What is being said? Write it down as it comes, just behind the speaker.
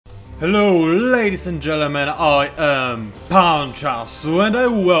Hello ladies and gentlemen, I am PANCZASU and I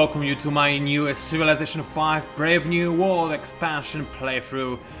welcome you to my newest Civilization 5 Brave New World expansion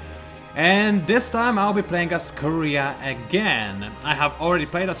playthrough. And this time I'll be playing as Korea again. I have already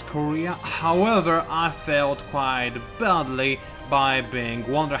played as Korea, however I failed quite badly by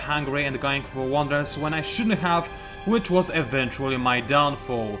being wonder hungry and going for wonders when I shouldn't have, which was eventually my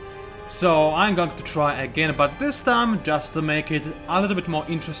downfall. So I'm going to try again, but this time, just to make it a little bit more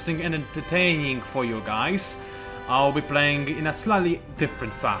interesting and entertaining for you guys, I'll be playing in a slightly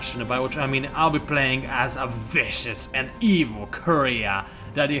different fashion, by which I mean I'll be playing as a vicious and evil Korea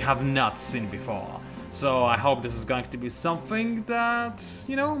that you have not seen before. So I hope this is going to be something that,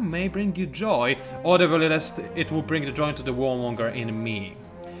 you know, may bring you joy, or at the very least it will bring the joy to the warmonger in me.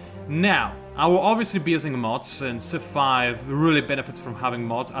 Now, I will obviously be using mods, and Civ 5 really benefits from having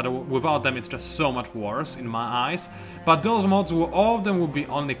mods, without them it's just so much worse in my eyes. But those mods, all of them will be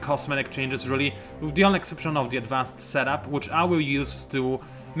only cosmetic changes really, with the only exception of the advanced setup, which I will use to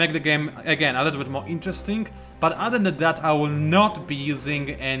make the game, again, a little bit more interesting. But other than that, I will not be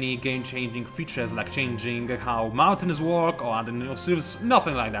using any game-changing features, like changing how mountains work or adding new civs,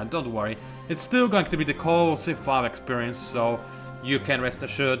 nothing like that, don't worry. It's still going to be the core Civ 5 experience, so you can rest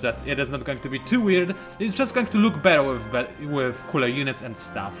assured that it is not going to be too weird, it's just going to look better with cooler units and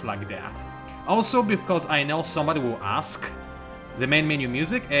stuff like that. Also, because I know somebody will ask, the main menu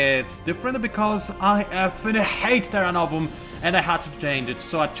music, it's different because I effing hate Terra Novum and I had to change it,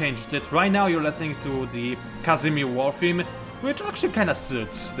 so I changed it. Right now you're listening to the Casimir war theme, which actually kinda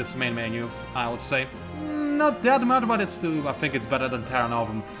suits this main menu, I would say. Not that much, but it's still, I think it's better than Terra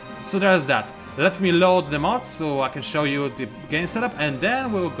Novum. So there's that. Let me load the mods so I can show you the game setup, and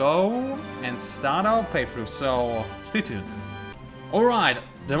then we'll go and start our playthrough, so stay tuned. Alright,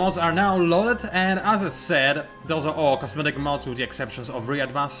 the mods are now loaded, and as I said, those are all cosmetic mods with the exceptions of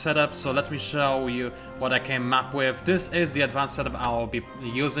re-advanced setup, so let me show you what I came up with. This is the advanced setup I'll be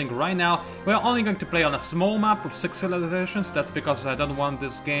using right now. We're only going to play on a small map with 6 civilizations, that's because I don't want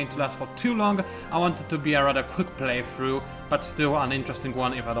this game to last for too long. I want it to be a rather quick playthrough, but still an interesting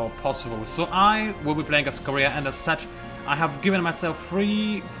one if at all possible. So I will be playing as Korea, and as such, I have given myself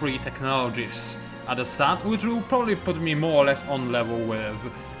three free technologies at the start, which will probably put me more or less on level with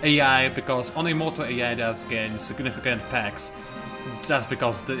AI, because on Immortal AI does gain significant packs. That's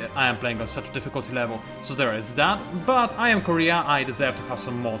because I am playing on such a difficulty level, so there is that. But I am Korea, I deserve to have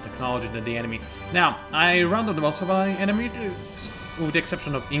some more technology than the enemy. Now, I rounded most of my enemy, with the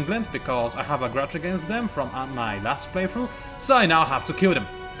exception of England, because I have a grudge against them from my last playthrough, so I now have to kill them.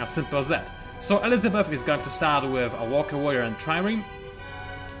 As simple as that. So Elizabeth is going to start with a Walker Warrior and Trireme,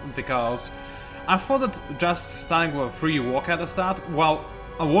 because I thought that just starting with a free walker at the start, while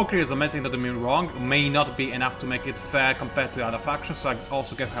a walker is amazing, don't get me wrong, may not be enough to make it fair compared to other factions, so I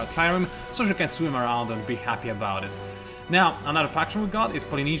also gave her a Trireme, so she can swim around and be happy about it. Now, another faction we got is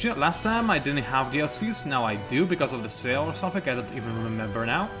Polynesia. Last time I didn't have DLCs, now I do because of the sale or something, I don't even remember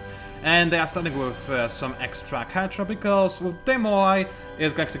now. And they are starting with some extra catcher, because with Demoi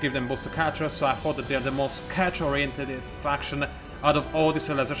is going to give them boost to catcher, so I thought that they are the most catch-oriented faction out of all the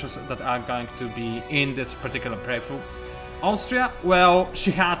civilizations that are going to be in this particular playthrough. Austria, well, she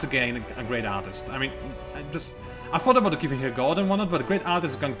had to gain a great artist. I mean, I thought about giving her gold and whatnot, but a great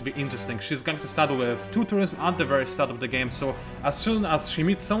artist is going to be interesting. She's going to start with 2 tourism at the very start of the game, so as soon as she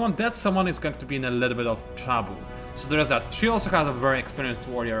meets someone, that someone is going to be in a little bit of trouble. So there is that. She also has a very experienced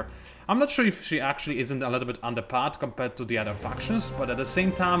warrior. I'm not sure if she actually isn't a little bit underpowered compared to the other factions, but at the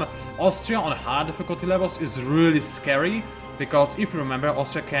same time, Austria on higher difficulty levels is really scary, because if you remember,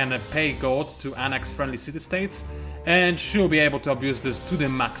 Austria can pay gold to annex friendly city-states, and she'll be able to abuse this to the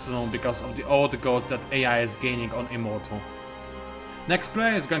maximum because of all the gold that AI is gaining on Immortal. Next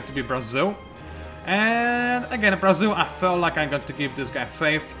player is going to be Brazil. And again, Brazil, I felt like I'm going to give this guy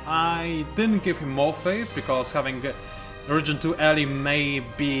faith. I didn't give him more faith because having Region 2 early may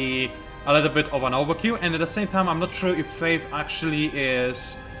be a little bit of an overkill, and at the same time I'm not sure if faith actually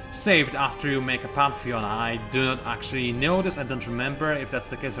is saved after you make a Pantheon. I do not actually know this, I don't remember if that's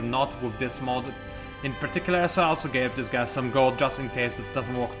the case or not with this mod in particular, so I also gave this guy some gold just in case this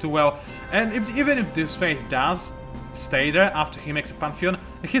doesn't work too well. And even if this faith does stay there after he makes a Pantheon,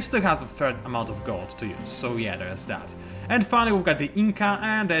 he still has a fair amount of gold to use, so yeah, there's that. And finally we've got the Inca,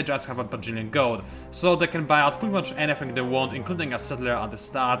 and they just have a bajillion gold, so they can buy out pretty much anything they want, including a settler at the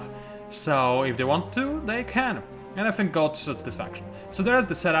start, so if they want to, they can. And I think gold suits this faction. So there's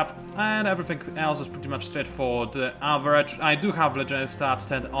the setup, and everything else is pretty much straightforward. Average, I do have Legendary Start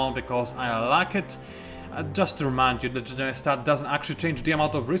turned on because I like it. Just to remind you, the Legendary Start doesn't actually change the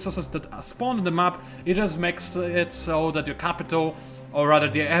amount of resources that spawn in the map, it just makes it so that your capital or rather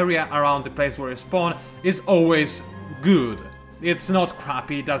the area around the place where you spawn, is always good. It's not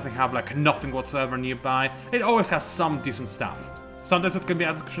crappy, it doesn't have like nothing whatsoever nearby, it always has some decent stuff. Sometimes it can be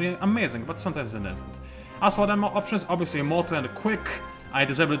actually amazing, but sometimes it isn't. As for the options, obviously Immortal and Quick, I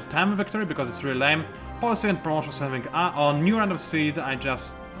disabled the time victory because it's really lame. Policy and promotion saving on new random seed, I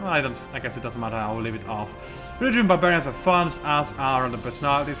guess it doesn't matter, I'll leave it off. Religion Barbarians are fun, as are random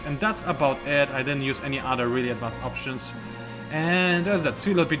personalities, and that's about it. I didn't use any other really advanced options. And there's that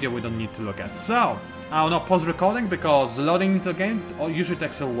sweet little video we don't need to look at. So, I'll now pause recording because loading into a game usually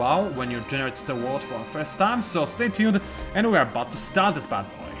takes a while when you generate the world for the first time, so stay tuned and we're about to start this bad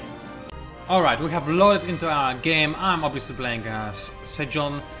boy. Alright, we have loaded into our game. I'm obviously playing as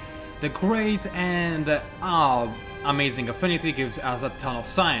Sejong the Great, and our amazing affinity gives us a ton of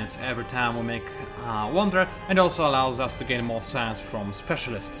science every time we make wonder, and also allows us to gain more science from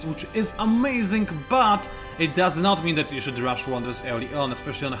specialists, which is amazing, but it does not mean that you should rush wonders early on,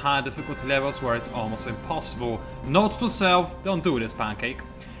 especially on high difficulty levels where it's almost impossible. Note to self, don't do this, Pancake.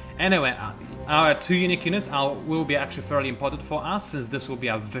 Anyway, our two unique units will be actually fairly important for us, since this will be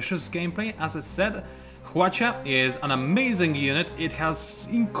a vicious gameplay, as I said. Hwacha is an amazing unit, it has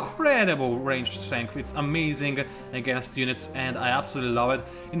incredible range strength, it's amazing against units and I absolutely love it.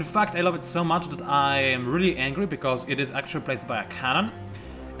 In fact, I love it so much that I am really angry because it is actually placed by a cannon.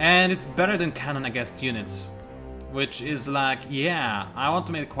 And it's better than cannon against units. Which is like, yeah, I want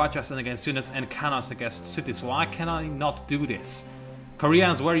to make Hwachas against units and cannons against cities, why can I not do this?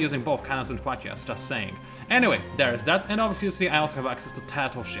 Koreans were using both cannons and Hwachas, just saying. Anyway, there is that, and obviously I also have access to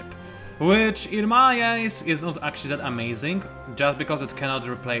Turtle Ship. Which, in my eyes, is not actually that amazing. Just because it cannot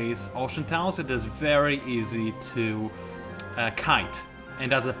replace Ocean Towns, it is very easy to kite.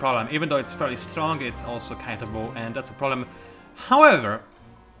 And that's a problem. Even though it's fairly strong, it's also kiteable, and that's a problem. However,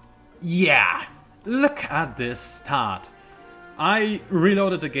 yeah, look at this start. I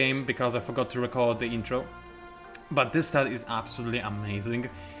reloaded the game because I forgot to record the intro. But this start is absolutely amazing.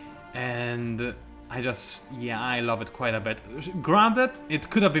 And I love it quite a bit. Granted, it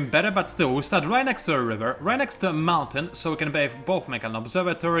could have been better, but still, we start right next to a river, right next to a mountain, so we can both make an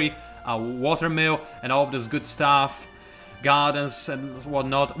observatory, a water mill, and all of this good stuff, gardens and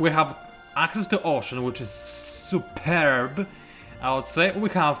whatnot. We have access to ocean, which is superb, I would say. We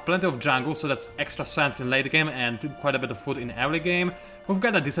have plenty of jungle, so that's extra science in late game, and quite a bit of food in early game. We've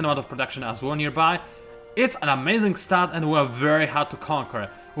got a decent amount of production as well nearby. It's an amazing start, and we're very hard to conquer.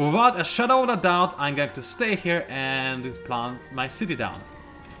 Without a shadow of a doubt, I'm going to stay here and plant my city down.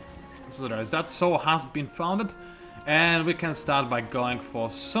 So there is that. Seoul has been founded, and we can start by going for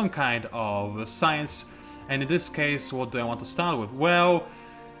some kind of science. And in this case, what do I want to start with? Well,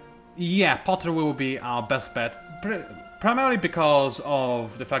 yeah, pottery will be our best bet. Primarily because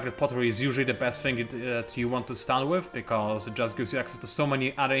of the fact that pottery is usually the best thing that you want to start with, because it just gives you access to so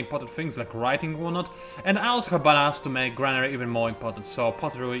many other important things like writing and whatnot. And I also have balance to make granary even more important, so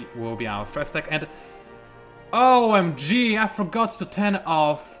pottery will be our first tech. And OMG, I forgot to turn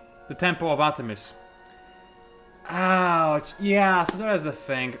off the Temple of Artemis. Ouch, yeah, so there's the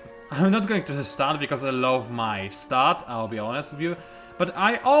thing. I'm not going to start because I love my start, I'll be honest with you. But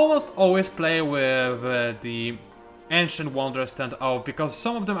I almost always play with the Ancient Wonders stand off because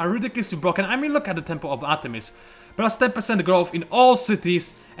some of them are ridiculously broken. I mean, look at the Temple of Artemis. Plus 10% growth in all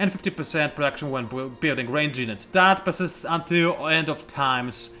cities and 50% production when building range units. That persists until end of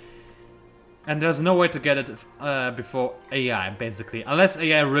times. And there's no way to get it before AI, basically. Unless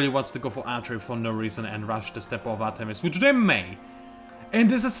AI really wants to go for archery for no reason and rush this Temple of Artemis, which they may. And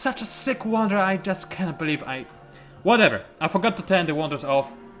this is such a sick wonder, I just can't believe Whatever, I forgot to turn the wonders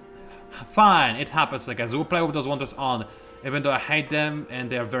off. Fine, it happens, I guess. We'll play with those wonders on, even though I hate them and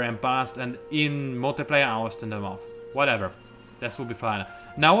they are very embarrassed, and in multiplayer I always turn them off. Whatever, this will be fine.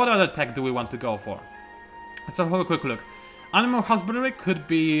 Now, what other tech do we want to go for? Let's have a quick look. Animal husbandry could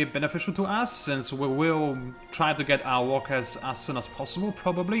be beneficial to us, since we will try to get our workers as soon as possible,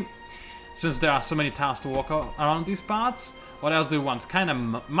 probably. Since there are so many tasks to walk around these parts. What else do we want? Kind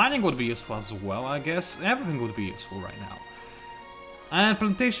of mining would be useful as well, I guess. Everything would be useful right now. And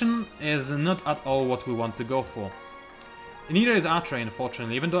plantation is not at all what we want to go for. Neither is archery,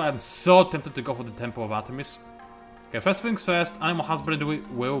 unfortunately, even though I'm so tempted to go for the Temple of Artemis. Okay, first things first, animal husbandry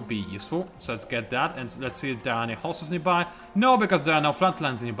will be useful, so let's get that, and let's see if there are any horses nearby. No, because there are no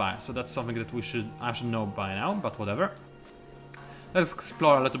flatlands nearby, so that's something that I should know by now, but whatever. Let's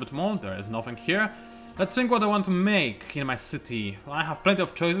explore a little bit more, there is nothing here. Let's think what I want to make in my city. I have plenty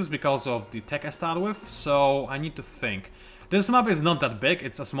of choices because of the tech I start with, so I need to think. This map is not that big,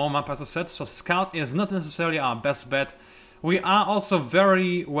 it's a small map as I said, so scout is not necessarily our best bet. We are also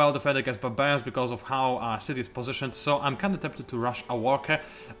very well defended against barbarians because of how our city is positioned, so I'm kind of tempted to rush a worker.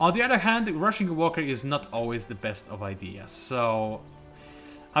 On the other hand, rushing a worker is not always the best of ideas, so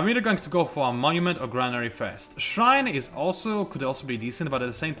I'm either going to go for a monument or granary first. Shrine could also be decent, but at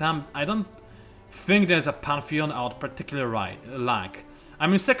the same time, I don't think there's a pantheon I would particularly like. I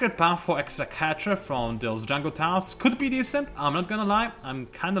mean, Sacred Path for extra catcher from those jungle towers could be decent, I'm not gonna lie. I'm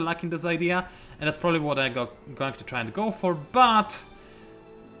kinda liking this idea, and that's probably what I'm going to try and go for, but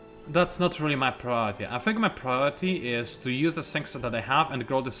that's not really my priority. I think my priority is to use the strength that I have and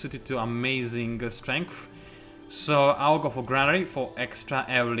grow the city to amazing strength. So I'll go for granary for extra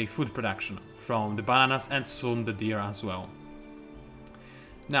early food production from the bananas and soon the deer as well.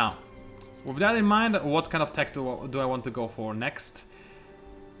 Now, with that in mind, what kind of tech do I want to go for next?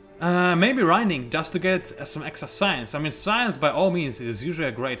 Maybe riding, just to get some extra science. I mean, science by all means is usually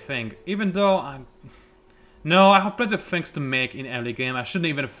a great thing, even though No, I have plenty of things to make in early game. I shouldn't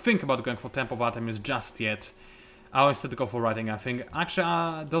even think about going for Temple of Artemis just yet. I'll instead go for riding, I think.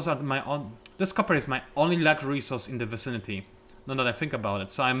 Actually, this copper is my only luxury resource in the vicinity, now that I think about it.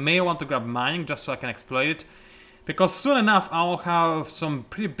 So I may want to grab mining just so I can exploit it, because soon enough I'll have some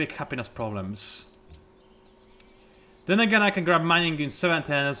pretty big happiness problems. Then again, I can grab mining in 7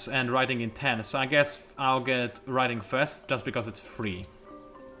 turns and riding in 10, so I guess I'll get riding first, just because it's free.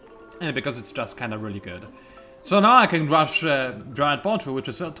 And because it's just kinda really good. So now I can rush Giant Poultry, which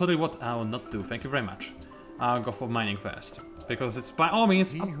is totally what I will not do, thank you very much. I'll go for mining first, because it's by all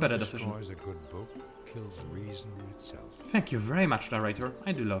means a better decision. A good book kills reason itself. Thank you very much, narrator,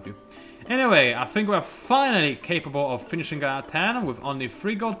 I do love you. Anyway, I think we're finally capable of finishing our 10 with only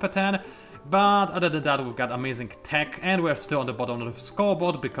 3 gold per 10. But other than that, we've got amazing tech, and we're still on the bottom of the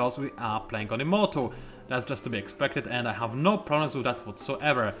scoreboard because we are playing on Immortal. That's just to be expected, and I have no problems with that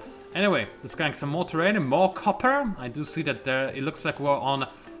whatsoever. Anyway, let's get some more terrain, more copper. I do see that there, it looks like we're on...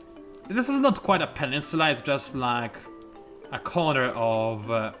 This is not quite a peninsula, it's just like a corner of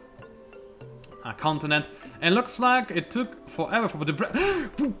a continent. And it looks like it took forever for the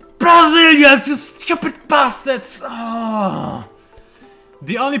Brazilians, you stupid bastards! Oh.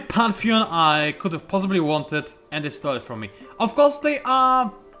 The only pantheon I could have possibly wanted, and they stole it from me. Of course they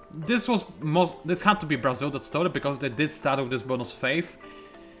are... This had to be Brazil that stole it, because they did start with this bonus faith.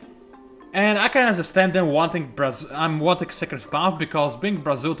 And I can understand them wanting I'm wanting Sacred Path, because being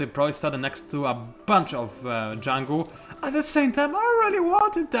Brazil they probably started next to a bunch of jungle. At the same time, I really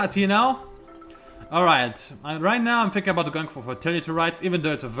wanted that, you know? Alright, right now I'm thinking about going for fertility rites, even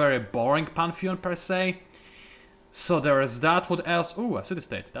though it's a very boring pantheon per se. So there is that. What else? Ooh, a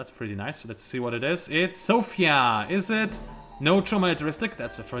city-state. That's pretty nice. Let's see what it is. It's Sofia. Is it? Neutral militaristic.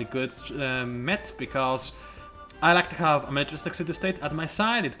 That's a very good met, because I like to have a militaristic city-state at my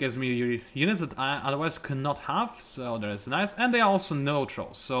side. It gives me units that I otherwise could not have. So there is nice. And they are also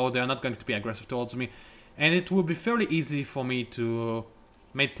neutral, so they are not going to be aggressive towards me. And it will be fairly easy for me to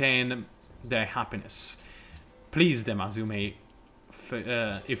maintain their happiness. Please them as you may.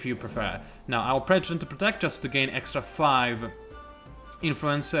 If you prefer. Now I'll pledge them to protect just to gain extra 5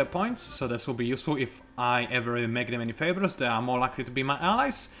 influence points, so this will be useful if I ever make them any favors. They are more likely to be my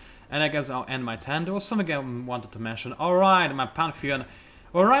allies. And I guess I'll end my turn. There was something I wanted to mention. Alright, my pantheon.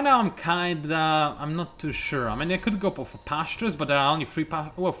 Well, right now I'm not too sure. I mean, I could go for pastures, but there are only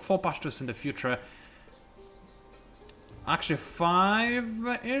 4 pastures in the future. Actually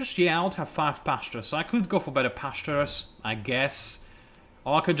 5-ish? Yeah, I would have 5 pastures, so I could go for better pastures, I guess.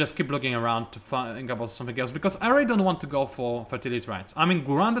 Or I could just keep looking around to think about something else, because I really don't want to go for fertility rites. I mean,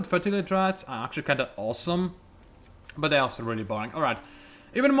 granted, fertility rites are actually kinda awesome, but they're also really boring. Alright,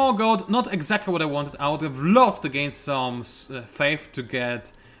 even more gold, not exactly what I wanted. I would have loved to gain some faith to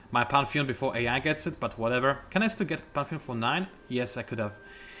get my pantheon before AI gets it, but whatever. Can I still get pantheon for 9? Yes, I could have.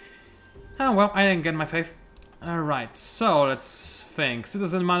 Oh well, I didn't get my faith. Alright, so let's think.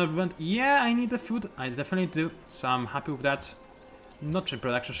 Citizen management. Yeah, I need the food. I definitely do. So I'm happy with that. Not in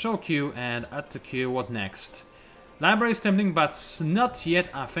production. Show queue and add to queue. What next? Library is tempting, but not yet.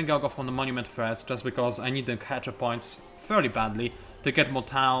 I think I'll go for the monument first, just because I need the catcher points fairly badly to get more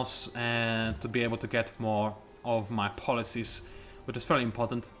tiles and to be able to get more of my policies, which is fairly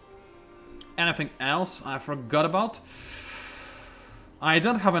important. Anything else I forgot about? I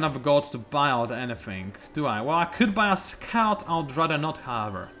don't have enough gold to buy out anything, do I? Well, I could buy a scout, I would rather not,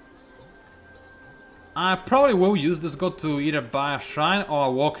 however. I probably will use this gold to either buy a shrine or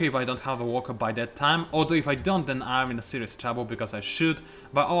a walker if I don't have a walker by that time. Although if I don't, then I'm in serious trouble, because I should,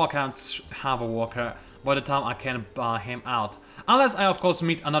 by all accounts, have a walker by the time I can buy him out. Unless I, of course,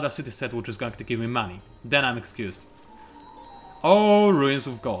 meet another city set which is going to give me money. Then I'm excused. Oh, ruins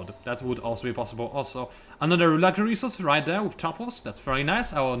of gold. That would also be possible. Also, another luxury resource right there with truffles. That's very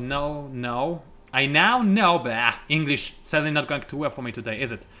nice. I will know. I now know, but English sadly not going too well for me today,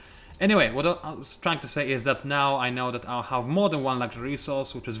 is it? Anyway, what I was trying to say is that now I know that I'll have more than one luxury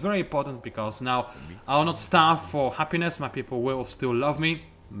resource, which is very important because now I'll not starve for happiness. My people will still love me.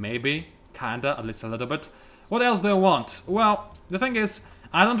 Maybe. Kinda, at least a little bit. What else do I want? Well, the thing is,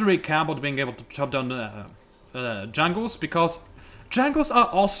 I don't really care about being able to chop down jungles because jungles are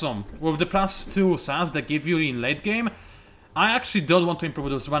awesome. With the +2 stats they give you in late game, I actually don't want to improve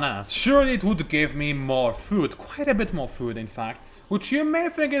those bananas. Surely it would give me more food, quite a bit more food in fact, which you may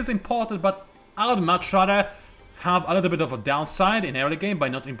think is important, but I would much rather have a little bit of a downside in early game by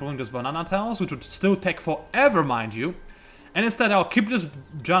not improving those banana tiles, which would still take forever, mind you. And instead I'll keep this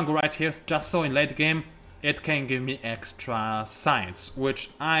jungle right here, just so in late game it can give me extra science, which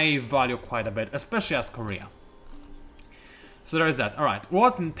I value quite a bit, especially as Korea. So there is that. Alright,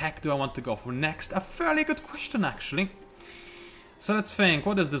 what in tech do I want to go for next? A fairly good question actually. So let's think,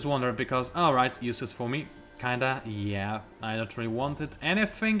 what is this wonder? Because, alright, useless for me. Kinda, yeah, I don't really want it.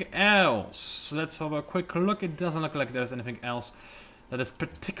 Anything else? Let's have a quick look. It doesn't look like there's anything else that is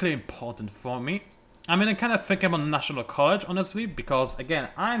particularly important for me. I mean, I kind of think about National College, honestly, because, again,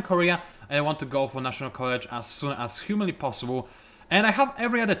 I'm in Korea and I want to go for National College as soon as humanly possible. And I have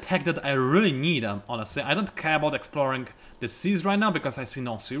every other tech that I really need, honestly. I don't care about exploring the seas right now because I see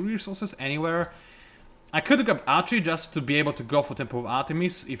no sea resources anywhere. I could grab archery just to be able to go for Temple of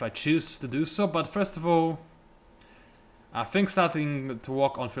Artemis if I choose to do so, but first of all, I think starting to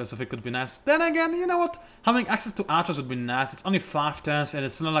work on philosophy could be nice. Then again, you know what? Having access to archers would be nice. It's only 5 turns and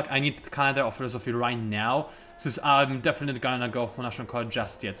it's not like I need the calendar of philosophy right now, since I'm definitely gonna go for National College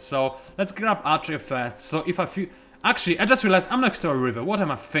just yet. So let's grab archery first. So if I feel... Actually, I just realized I'm next to a river. What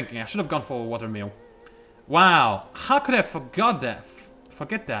am I thinking? I should have gone for a watermill. Wow, how could I forget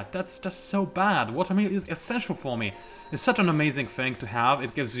that? That's just so bad. Watermill is essential for me. It's such an amazing thing to have.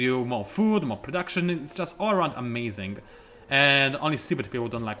 It gives you more food, more production. It's just all around amazing. And only stupid people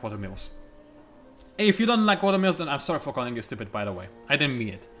don't like watermills. If you don't like watermills, then I'm sorry for calling you stupid, by the way. I didn't mean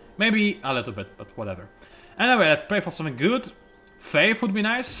it. Maybe a little bit, but whatever. Anyway, let's pray for something good. Faith would be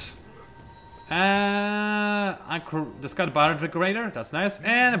nice. I discard Barrel Decorator, that's nice.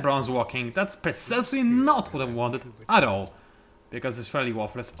 And Bronze Walking. That's precisely not what I wanted at all, because it's fairly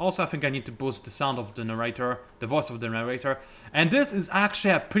worthless. Also, I think I need to boost the sound of the narrator, the voice of the narrator. And this is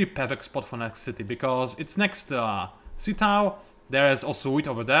actually a pretty perfect spot for next city, because it's next to Sea Tile. There is also wheat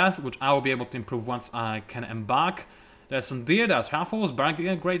over there, which I will be able to improve once I can embark. There's some deer, there are truffles,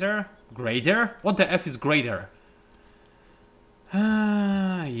 bargain greater. Greater? What the F is greater?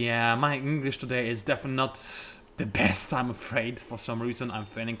 Yeah, my English today is definitely not the best, I'm afraid. For some reason, I'm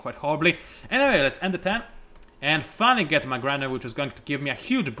failing quite horribly. Anyway, let's end the turn. And finally get my grinder, which is going to give me a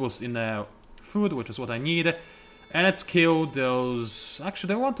huge boost in the food, which is what I need. And let's kill those...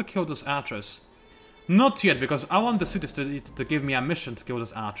 Actually, I want to kill those archers. Not yet, because I want the city to give me a mission to kill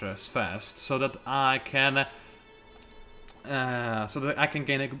those archers first, so that I can...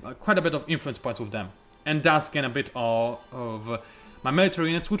 gain quite a bit of influence points with them. And thus gain a bit of my military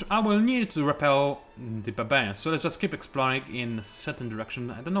units, which I will need to repel the barbarians. So let's just keep exploring in a certain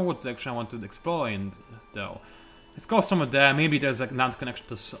direction. I don't know what direction I want to explore in, though. Let's go somewhere there. Maybe there's a land connection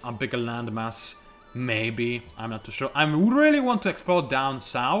to a bigger landmass. Maybe. I'm not too sure. I really want to explore down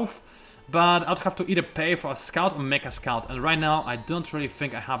south, but I'd have to either pay for a scout or make a scout. And right now, I don't really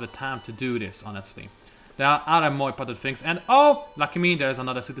think I have the time to do this, honestly. There are other more important things. And oh, lucky me, there's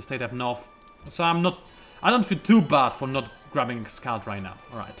another city-state up north. So I don't feel too bad for not grabbing a scout right now.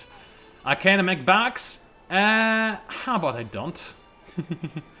 Alright. I can make barracks. How about I don't?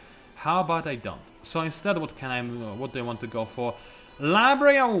 How about I don't? So instead, what do I want to go for?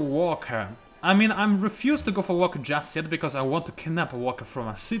 Library or worker? I mean, I'm refused to go for worker just yet because I want to kidnap a worker from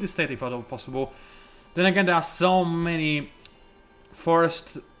a city-state if at all possible. Then again, there are so many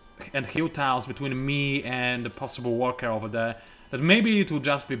forest and hill tiles between me and the possible worker over there that maybe it would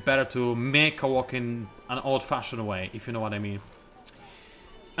just be better to make a walk in an old-fashioned way, if you know what I mean.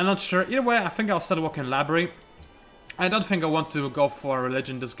 I'm not sure. Either way, I think I'll start walking library. I don't think I want to go for a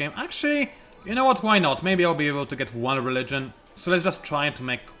religion this game. Actually, you know what, why not? Maybe I'll be able to get one religion. So let's just try to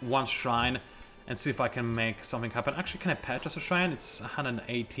make one shrine and see if I can make something happen. Actually, can I purchase a shrine? It's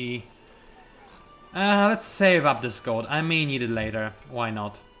 180. Let's save up this gold. I may need it later. Why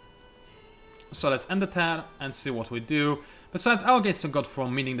not? So let's end the turn and see what we do. Besides, I'll get some gold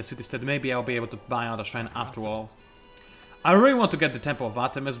from meeting the city-state. Maybe I'll be able to buy out a shrine after all. I really want to get the Temple of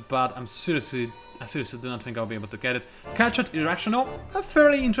Artemis, but I seriously do not think I'll be able to get it. Captured Irrational, a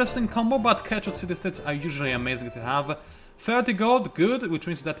fairly interesting combo, but captured city-states are usually amazing to have. 30 gold, good, which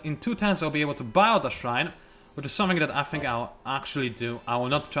means that in 2 turns I'll be able to buy out a shrine, which is something that I think I'll actually do. I will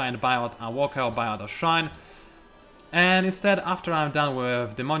not try and buy out a walker or buy out a shrine. And instead, after I'm done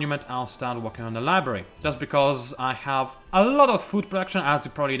with the monument, I'll start working on the library. Just because I have a lot of food production, as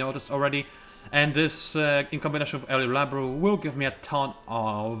you probably noticed already. And this, in combination with early library, will give me a ton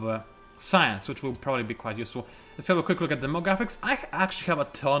of science, which will probably be quite useful. Let's have a quick look at demographics. I actually have a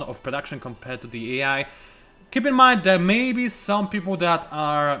ton of production compared to the AI. Keep in mind, there may be some people that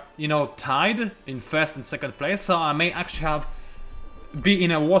are, you know, tied in first and second place. So I may actually be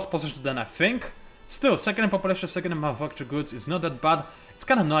in a worse position than I think. Still, second in population, second in manufactured goods is not that bad. It's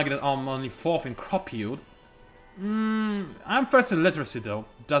kind of annoying that I'm only 4th in crop yield. I'm first in literacy though,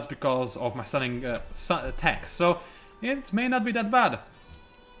 just because of my studying tech, so it may not be that bad.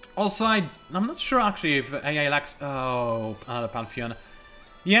 Also, I'm not sure actually if AI lacks... Oh, another Pantheon.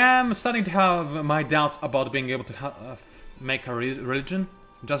 Yeah, I'm starting to have my doubts about being able to make a religion,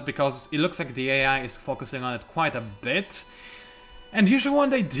 just because it looks like the AI is focusing on it quite a bit. And usually when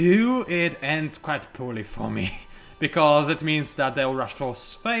they do, it ends quite poorly for me. Because it means that they will rush for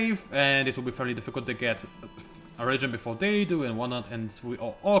faith, and it will be fairly difficult to get a religion before they do and whatnot, and it will be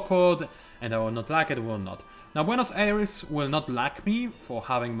all awkward, and I will not like it, will not. Now, Buenos Aires will not like me for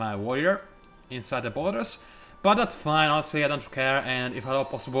having my warrior inside the borders, but that's fine, honestly, I don't care, and if at all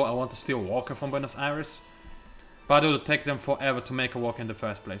possible, I want to steal Walker from Buenos Aires. But it will take them forever to make a walk in the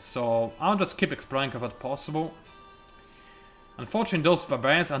first place, so I'll just keep exploring if it's possible. Unfortunately, those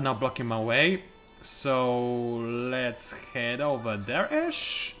barbarians are now blocking my way, so let's head over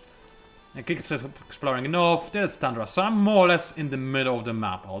there-ish. And keep exploring north. There's Tundra, so I'm more or less in the middle of the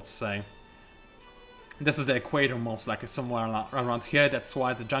map, I would say. This is the equator, most likely somewhere around here. That's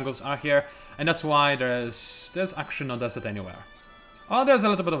why the jungles are here, and that's why there's actually no desert anywhere. Oh, there's a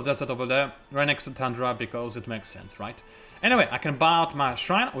little bit of desert over there, right next to Tundra, because it makes sense, right? Anyway, I can buy out my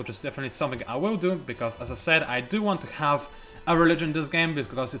shrine, which is definitely something I will do, because as I said, I do want to have a religion in this game,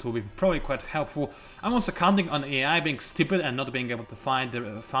 because it will be probably quite helpful. I'm also counting on AI being stupid and not being able to find the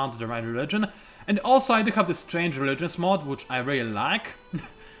right religion. And also I do have this strange religions mod, which I really like,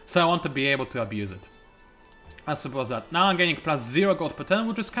 so I want to be able to abuse it. I suppose that. Now I'm getting plus 0 gold per turn,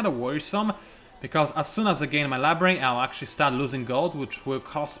 which is kind of worrisome, because as soon as I gain my library, I'll actually start losing gold, which will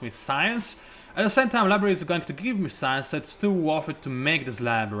cost me science. At the same time, library is going to give me science, so it's still worth it to make this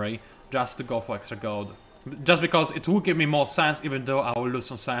library, just to go for extra gold. Just because it will give me more science, even though I will lose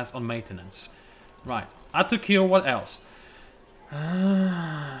some science on maintenance. Right, add to kill, what else?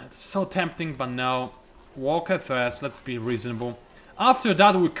 It's so tempting, but no. Walker first, let's be reasonable. After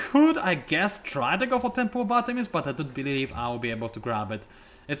that, we could, I guess, try to go for Temple of Artemis, but I don't believe I will be able to grab it.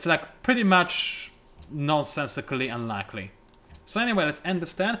 It's like pretty much nonsensically unlikely. So anyway, let's end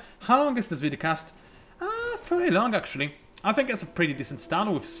this turn. How long is this videocast? Fairly long actually. I think it's a pretty decent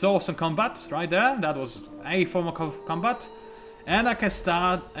start with Souls and Combat right there. That was a form of combat. And I can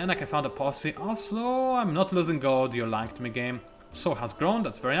start, and I can find a posse. Also, I'm not losing gold, you liked me game. Soul has grown,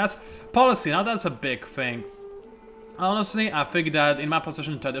 that's very nice. Policy, now that's a big thing. Honestly, I think that in my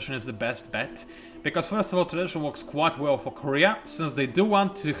position, tradition is the best bet. Because first of all, tradition works quite well for Korea, since they do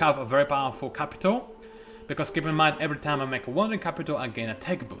want to have a very powerful capital. Because keep in mind, every time I make a wandering capital, I gain a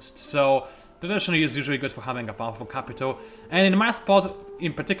tech boost. So traditionally is usually good for having a powerful capital, and in my spot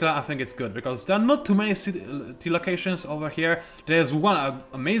in particular I think it's good because there are not too many city locations over here. There's one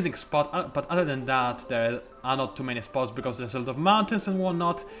amazing spot, but other than that there are not too many spots because there's a lot of mountains and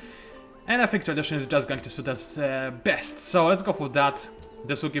whatnot, and I think tradition is just going to suit us best. So let's go for that.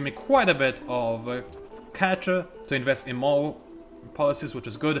 This will give me quite a bit of catcher to invest in more policies, which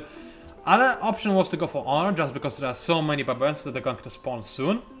is good. Other option was to go for honor, just because there are so many barbarians that are going to spawn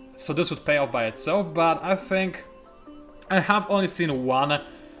soon. So this would pay off by itself, but I think I have only seen one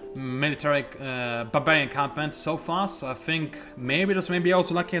military barbarian encampment so far, so I think maybe this may be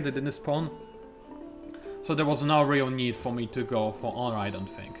also lucky they didn't spawn. So there was no real need for me to go for honor, I don't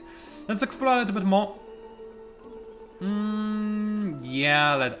think. Let's explore a little bit more.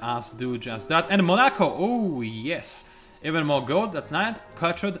 Yeah, let us do just that. And Monaco, oh yes, even more gold, that's nice.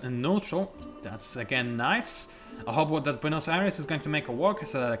 Cultured and neutral, that's again nice. I hope that Buenos Aires is going to make a work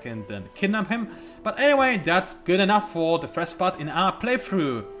so that I can then kidnap him. But anyway, that's good enough for the first part in our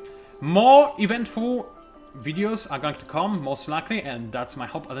playthrough. More eventful videos are going to come, most likely, and that's my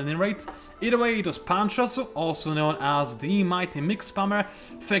hope at any rate. Either way, it was PANCZASU, also known as the Mighty Mix Spammer.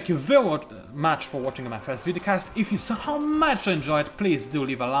 Thank you very much for watching my first videocast. If you saw how much I enjoyed, please do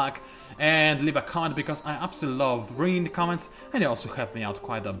leave a like and leave a comment, because I absolutely love reading the comments and they also help me out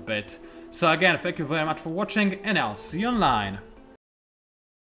quite a bit. So again, thank you very much for watching, and I'll see you online.